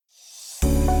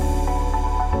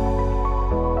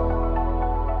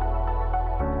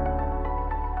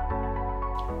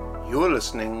You're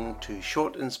listening to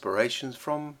short inspirations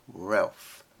from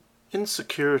Ralph.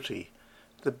 Insecurity,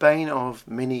 the bane of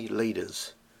many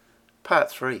leaders. Part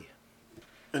 3.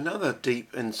 Another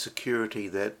deep insecurity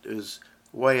that is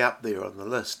way up there on the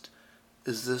list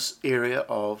is this area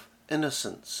of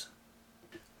innocence.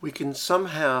 We can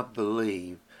somehow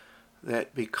believe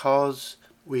that because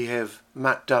we have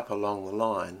mucked up along the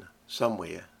line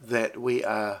somewhere, that we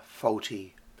are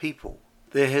faulty people.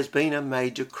 There has been a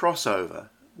major crossover.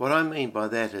 What I mean by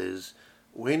that is,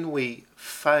 when we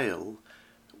fail,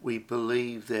 we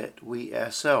believe that we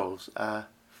ourselves are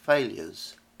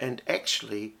failures. And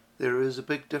actually, there is a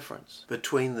big difference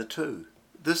between the two.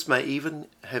 This may even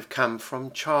have come from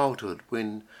childhood,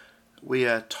 when we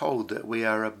are told that we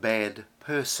are a bad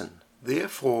person.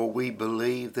 Therefore, we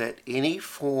believe that any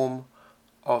form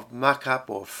of muck-up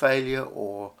or failure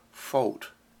or fault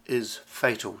is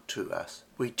fatal to us.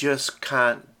 We just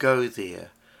can't go there,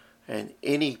 and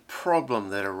any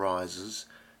problem that arises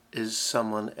is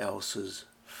someone else's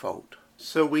fault.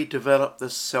 So we develop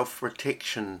this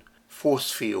self-protection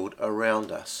force field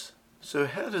around us. So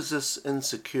how does this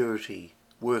insecurity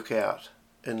work out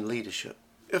in leadership?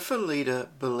 If a leader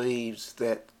believes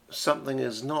that something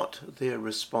is not their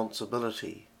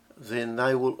responsibility, then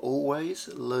they will always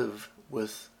live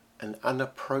with an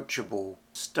unapproachable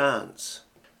stance.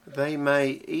 They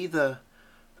may either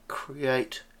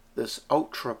create this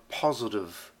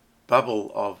ultra-positive bubble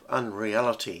of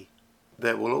unreality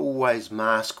that will always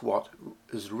mask what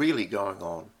is really going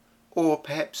on, or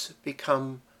perhaps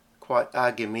become quite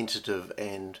argumentative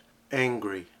and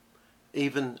angry,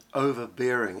 even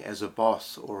overbearing as a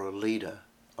boss or a leader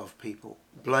of people.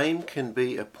 Blame can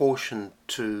be apportioned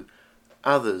to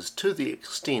others to the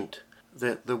extent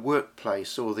that the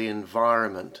workplace or the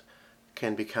environment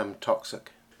can become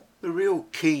toxic. The real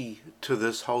key to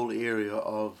this whole area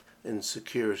of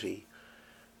insecurity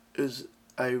is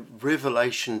a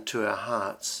revelation to our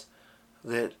hearts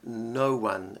that no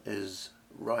one is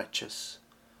righteous.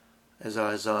 As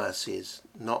Isaiah says,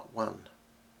 not one.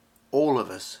 All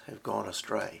of us have gone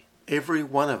astray. Every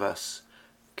one of us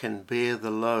can bear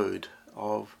the load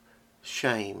of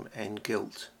shame and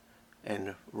guilt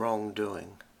and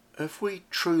wrongdoing. If we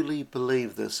truly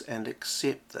believe this and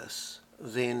accept this,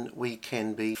 then we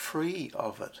can be free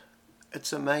of it.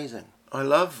 It's amazing. I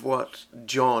love what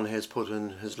John has put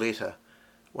in his letter,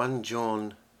 1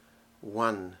 John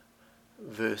 1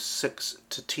 verse 6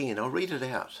 to 10. I'll read it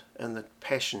out in the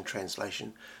Passion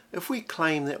Translation. If we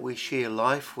claim that we share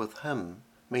life with him,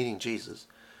 meaning Jesus,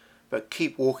 but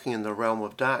keep walking in the realm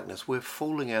of darkness, we're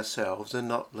fooling ourselves and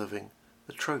not living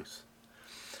the truth.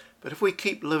 But if we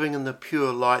keep living in the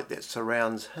pure light that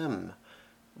surrounds him,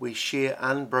 we share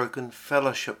unbroken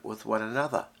fellowship with one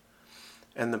another.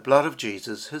 And the blood of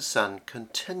Jesus, his Son,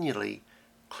 continually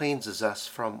cleanses us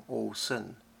from all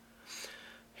sin.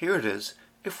 Here it is.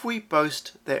 If we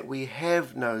boast that we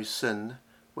have no sin,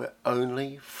 we're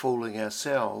only fooling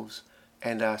ourselves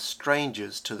and are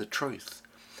strangers to the truth.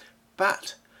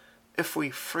 But if we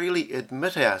freely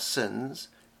admit our sins,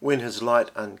 when his light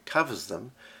uncovers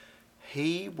them,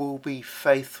 he will be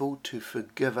faithful to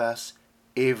forgive us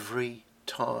every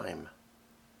time.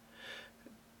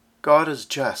 God is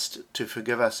just to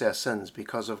forgive us our sins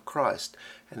because of Christ,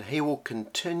 and he will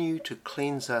continue to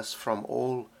cleanse us from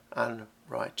all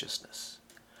unrighteousness.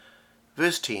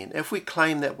 Verse 10, if we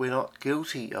claim that we're not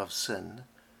guilty of sin,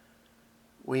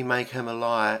 we make him a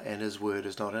liar and his word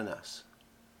is not in us.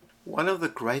 One of the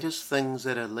greatest things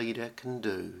that a leader can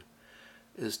do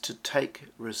is to take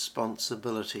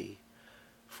responsibility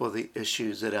for the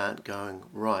issues that aren't going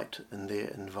right in their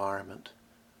environment.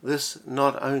 This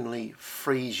not only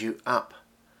frees you up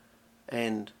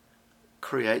and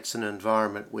creates an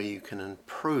environment where you can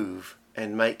improve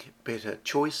and make better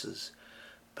choices,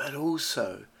 but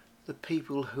also the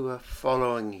people who are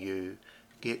following you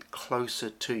get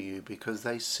closer to you because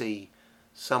they see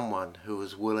someone who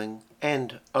is willing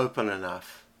and open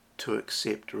enough to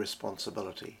accept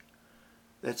responsibility.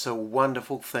 That's a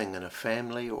wonderful thing in a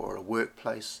family or a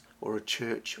workplace or a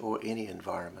church or any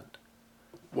environment.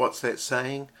 What's that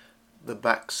saying? The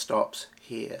buck stops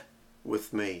here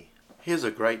with me. Here's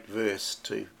a great verse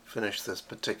to finish this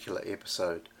particular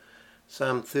episode.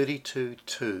 Psalm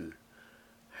 32:2.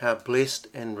 How blessed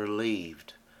and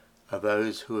relieved are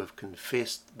those who have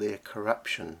confessed their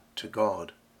corruption to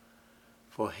God,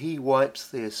 for he wipes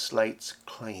their slates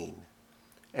clean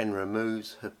and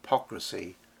removes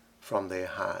hypocrisy from their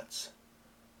hearts.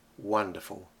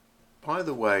 Wonderful. By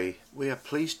the way, we are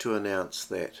pleased to announce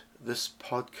that this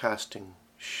podcasting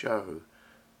show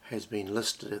has been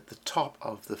listed at the top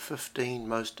of the 15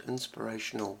 most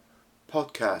inspirational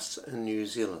podcasts in New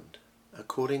Zealand.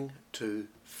 according to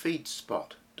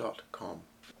feedspot.com.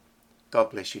 God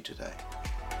bless you today.